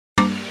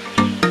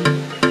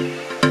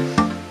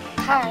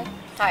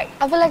Hi.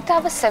 I would like to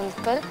have a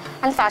simple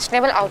and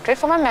fashionable outfit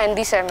for my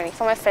Mehendi ceremony,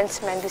 for my friend's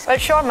Mehendi ceremony. Well,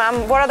 sure,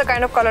 ma'am. What are the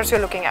kind of colors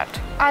you're looking at?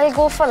 I'll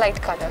go for light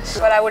colors.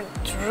 Well, I would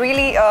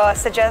really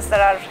suggest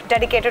that our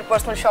dedicated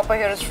personal shopper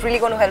here is really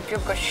going to help you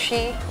because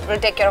she will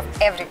take care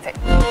of everything.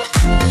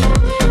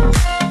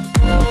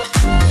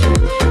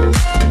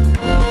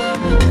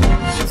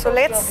 So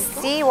let's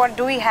see what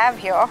do we have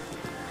here.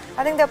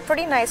 I think they're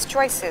pretty nice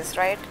choices,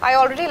 right? I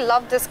already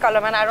love this color,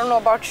 man. I don't know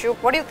about you.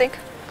 What do you think?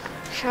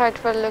 Sure,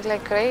 it will look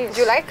like great.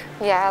 Do you like?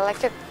 Yeah, I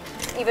like it.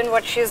 Even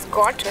what she's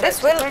got.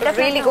 This will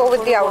really go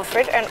with the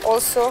outfit, and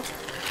also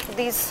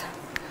these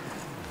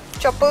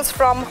chappals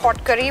from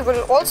Hot Curry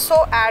will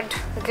also add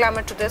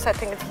glamour to this. I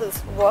think it will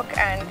work,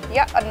 and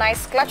yeah, a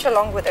nice clutch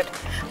along with it.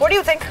 What do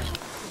you think?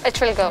 It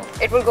will go.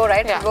 It will go,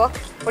 right? Yeah. It will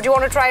work. Would you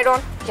want to try it on?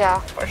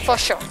 Yeah, for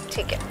sure.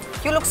 Take it.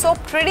 You look so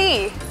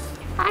pretty.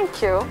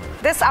 Thank you.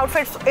 This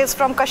outfit is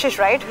from KASHISH,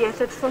 right? Yes,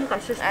 it's from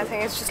KASHISH. I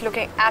think it's just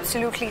looking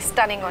absolutely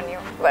stunning on you.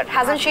 But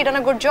hasn't she done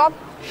a good job?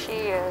 She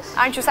is.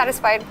 Aren't you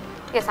satisfied?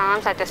 Yes, I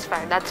am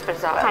satisfied. That's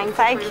bizarre. Well,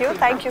 thank you.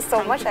 Thank you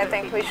so much. I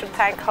think we should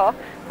thank her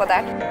for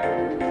that.